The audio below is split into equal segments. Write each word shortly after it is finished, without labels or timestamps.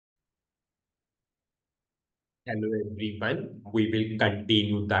Hello everyone. We will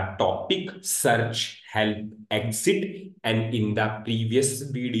continue the topic search, help, exit. And in the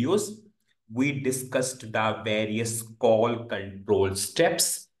previous videos, we discussed the various call control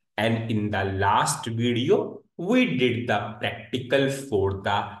steps. And in the last video, we did the practical for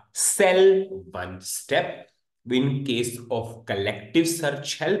the cell one step. In case of collective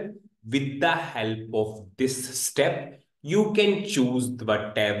search help, with the help of this step, you can choose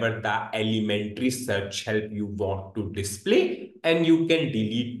whatever the elementary search help you want to display, and you can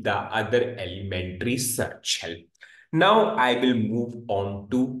delete the other elementary search help. Now I will move on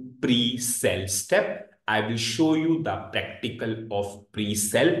to pre-sell step. I will show you the practical of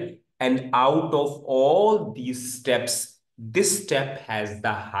pre-sell, and out of all these steps, this step has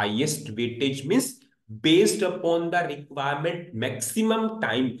the highest weightage, means based upon the requirement maximum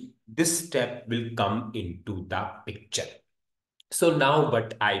time this step will come into the picture. So now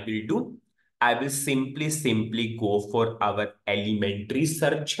what I will do, I will simply go for our elementary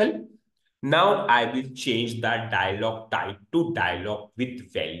search help. Now I will change the dialog type to dialog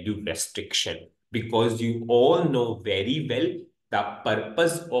with value restriction, because you all know very well the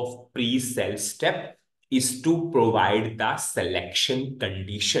purpose of pre-sell step is to provide the selection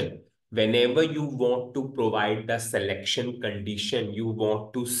condition. Whenever you want to provide the selection condition, you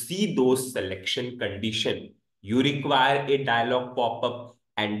want to see those selection condition, you require a dialog pop-up,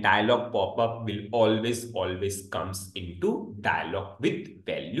 and dialog pop-up will always comes into dialog with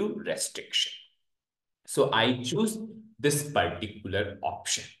value restriction. So I choose this particular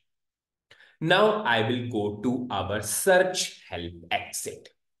option. Now I will go to our search help exit.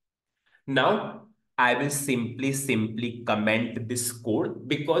 Now, I will simply comment this code,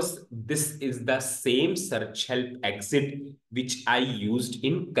 because this is the same search help exit which I used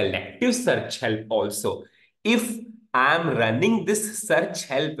in collective search help also. If I am running this search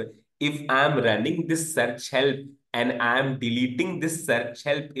help, if I am running this search help and I am deleting this search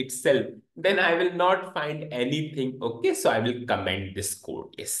help itself, then I will not find anything. Okay, so I will comment this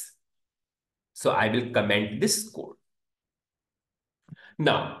code. Yes. So I will comment this code.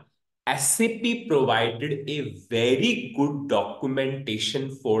 Now, SAP provided a very good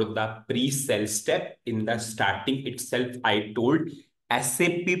documentation for the pre-sell step. In the starting itself, I told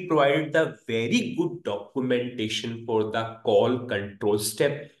SAP provided the very good documentation for the call control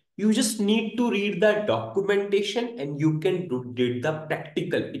step. You just need to read the documentation and you can do the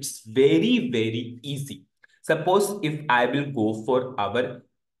practical. It's very easy. Suppose if I will go for our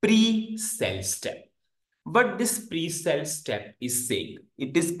pre-sell step. What this pre-sell step is saying,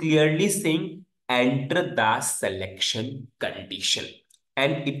 it is clearly saying enter the selection condition.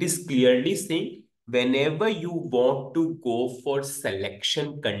 And it is clearly saying whenever you want to go for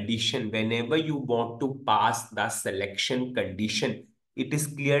selection condition, whenever you want to pass the selection condition, it is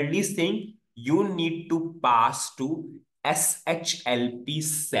clearly saying you need to pass to SHLP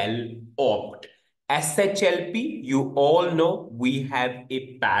cell opt. SHLP, you all know we have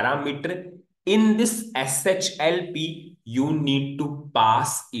a parameter. In this SHLP, you need to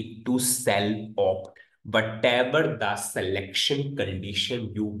pass it to cell opt. Whatever the selection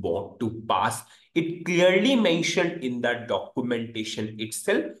condition you want to pass, it clearly mentioned in the documentation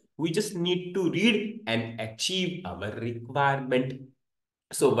itself. We just need to read and achieve our requirement.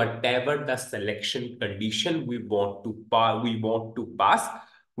 So whatever the selection condition we want to pass,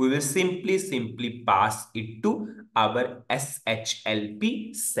 we will simply pass it to our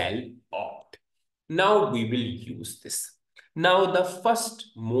SHLP cell opt. Now we will use this. Now the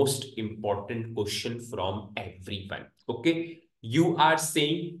first most important question from everyone. Okay, you are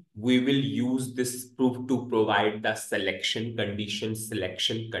saying we will use this proof to provide the selection condition.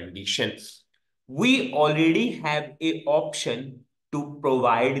 We already have a option to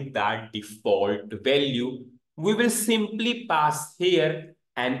provide that default value. We will simply pass here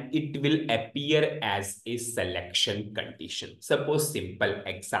and it will appear as a selection condition. Suppose simple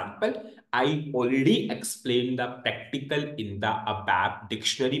example, I already explained the practical in the ABAP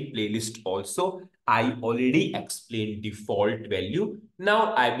dictionary playlist also. I already explained default value.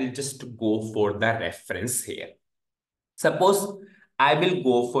 Now I will just go for the reference here. Suppose I will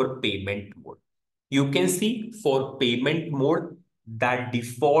go for payment mode. You can see for payment mode, the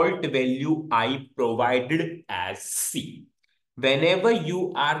default value I provided as C. Whenever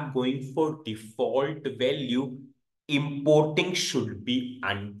you are going for default value, importing should be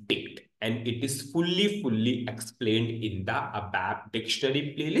unticked. And it is fully explained in the ABAP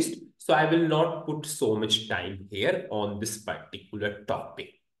dictionary playlist. So I will not put so much time here on this particular topic.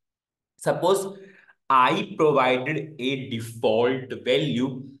 Suppose I provided a default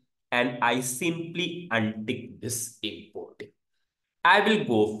value and I simply untick this importing. I will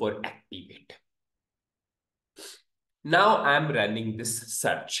go for activate. Now I'm running this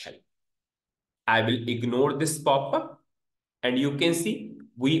search help. I will ignore this pop-up and you can see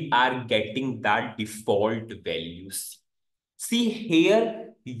we are getting the default values. See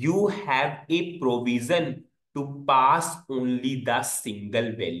here, you have a provision to pass only the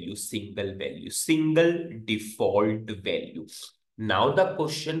single value, single default value. Now the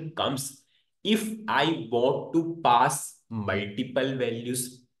question comes, if I want to pass multiple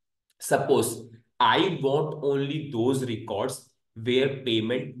values, suppose I want only those records where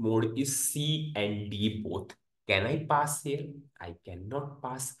payment mode is C and D both. Can I pass here? I cannot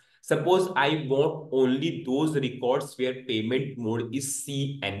pass. Suppose I want only those records where payment mode is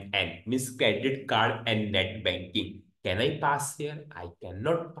C and N, means credit card and net banking. Can I pass here? I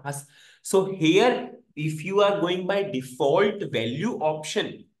cannot pass. So here, if you are going by default value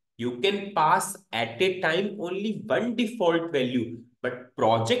option, you can pass at a time only one default value. But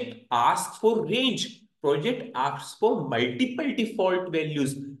project asks for range. Project asks for multiple default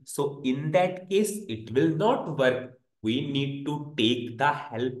values. So in that case, it will not work. We need to take the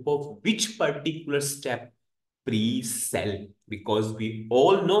help of which particular step? Pre-sell. Because we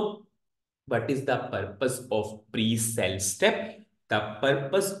all know what is the purpose of pre-sell step. The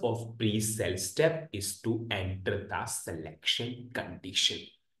purpose of pre-sell step is to enter the selection condition.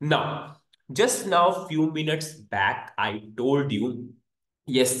 Now, just now, few minutes back, I told you,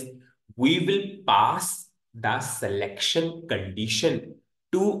 yes, we will pass the selection condition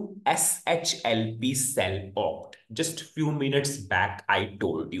to SHLP cell opt. Just few minutes back, I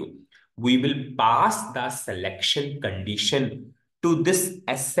told you, we will pass the selection condition to this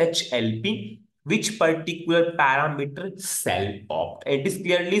SHLP, which particular parameter cell opt. It is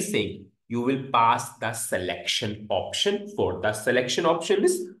clearly saying you will pass the selection option. For the selection option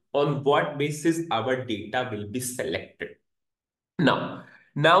is on what basis our data will be selected.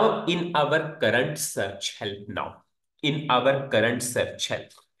 Now in our current search help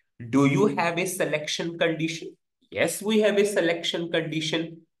do you have a selection condition? Yes, we have a selection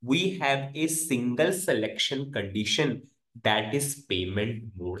condition. We have a single selection condition, that is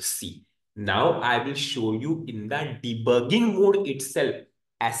payment mode C. Now I will show you in the debugging mode itself.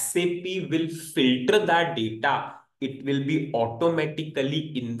 SAP will filter the data. It will be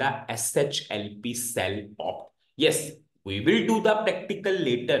automatically in the SHLP cell opt. Yes, we will do the practical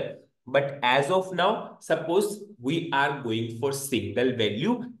later. But as of now, suppose we are going for single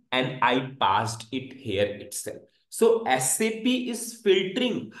value and I passed it here itself. So SAP is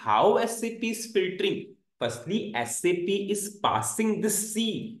filtering. How SAP is filtering? Firstly, SAP is passing the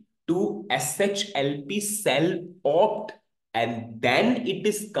C to SHLP cell opt, and then it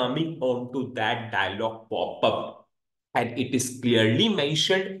is coming onto that dialog pop-up. And it is clearly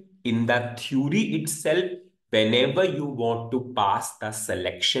mentioned in the theory itself, whenever you want to pass the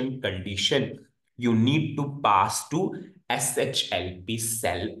selection condition, you need to pass to SHLP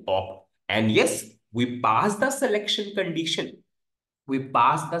cell opt. And yes, we pass the selection condition. We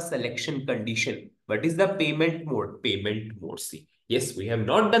pass the selection condition. What is the payment mode? Payment mode C. Yes, we have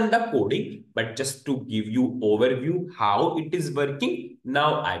not done the coding, but just to give you overview how it is working,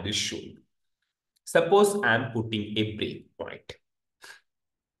 now I will show you. Suppose I am putting a breakpoint.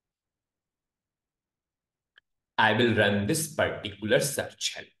 I will run this particular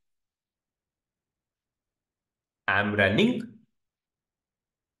search help. I am running.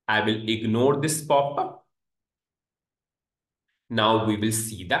 I will ignore this pop-up. Now we will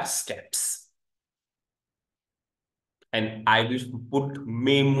see the steps. And I will put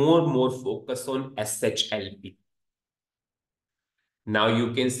more focus on SHLP. Now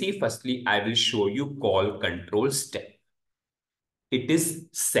you can see, firstly, I will show you call control step. It is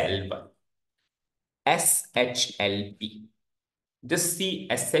cell 1. SHLP. Just see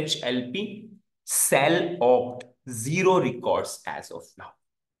SHLP, cell opt, 0 records as of now.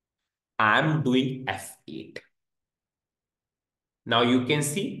 I'm doing F8. Now you can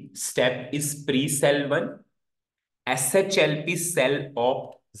see step is pre-cell 1, SHLP cell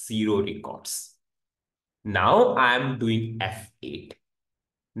opt, 0 records. Now I'm doing F8.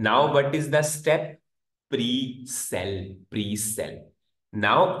 Now what is the step? Pre-cell.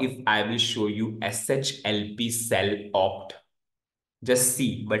 Now if I will show you SHLP cell opt, just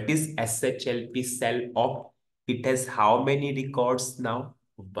see what is SHLP cell opt. It has how many records now?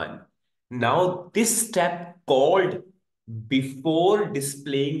 1. Now this step called before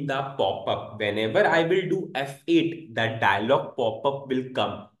displaying the pop-up. Whenever I will do F8, the dialog pop-up will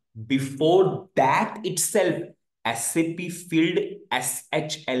come. Before that itself, SAP filled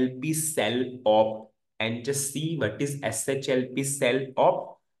SHLP cell opt, and just see what is SHLP cell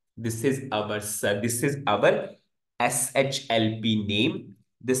opt. This is our SHLP name.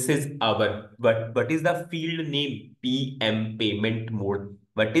 This is our, what is the field name? PM, payment mode.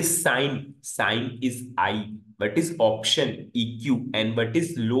 What is sign? Sign is I. What is option? EQ. And what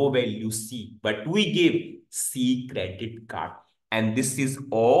is low value? C. But we gave C, credit card. And this is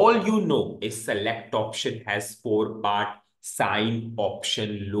all you know. A select option has four parts: sign,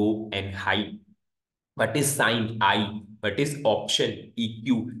 option, low, and high. What is sign? I. What is option?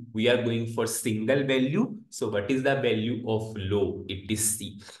 EQ. We are going for single value. So what is the value of low? It is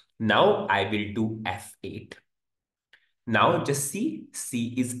C. Now I will do F8. Now just see,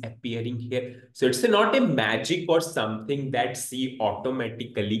 C is appearing here. So it's not a magic or something that C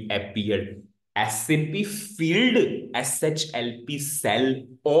automatically appeared. SAP field SHLP cell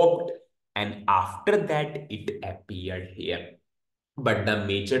opt, and after that it appeared here. But the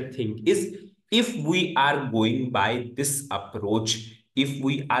major thing is, if we are going by this approach, if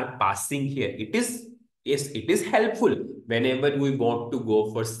we are passing here, it is, yes, it is helpful whenever we want to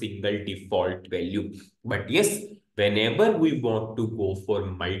go for single default value. But yes, whenever we want to go for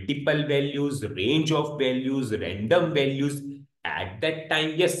multiple values, range of values, random values, at that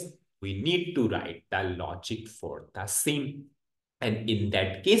time, yes, we need to write the logic for the same. And in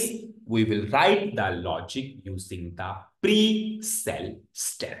that case, we will write the logic using the pre-sell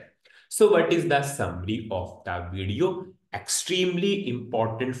step. So what is the summary of the video? Extremely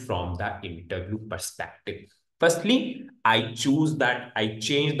important from the interview perspective. Firstly, I change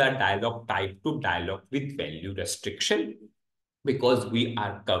the dialog type to dialog with value restriction, because we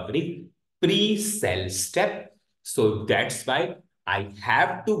are covering pre-sell step. So that's why I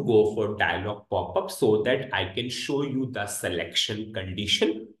have to go for dialog pop-up so that I can show you the selection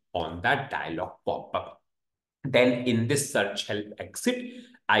condition on that dialog pop-up. Then in this search help exit,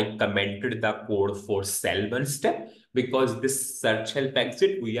 I commented the code for cell one step, because this search help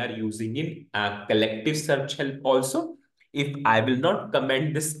exit we are using in collective search help also. If I will not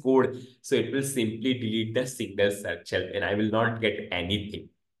comment this code, so it will simply delete the single search help and I will not get anything.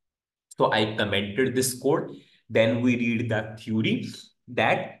 So I commented this code. Then we read the theory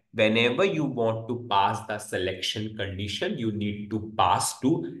that whenever you want to pass the selection condition, you need to pass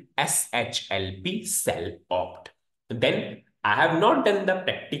to SHLP cell opt. Then I have not done the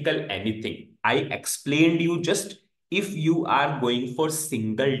practical anything. I explained you just, if you are going for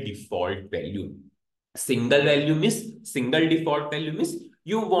single default value. Single default value means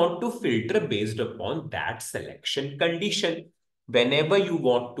you want to filter based upon that selection condition. Whenever you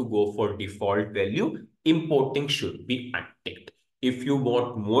want to go for default value, importing should be unticked. If you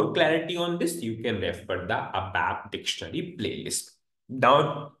want more clarity on this, you can refer the ABAP dictionary playlist.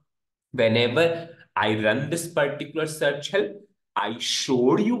 Now, whenever I run this particular search help, I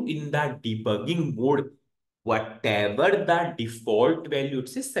showed you in the debugging mode, whatever the default value,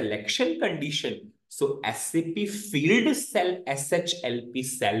 it's a selection condition. So SAP field cell SHLP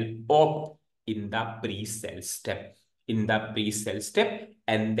cell opt in the pre-sell step.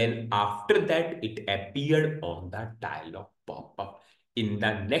 And then after that, it appeared on the dialog pop-up. In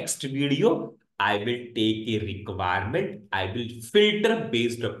the next video, I will take a requirement. I will filter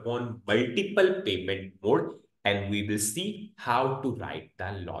based upon multiple payment mode, and we will see how to write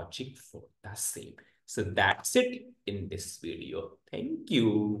the logic for the same. So that's it in this video. Thank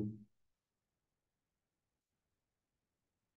you.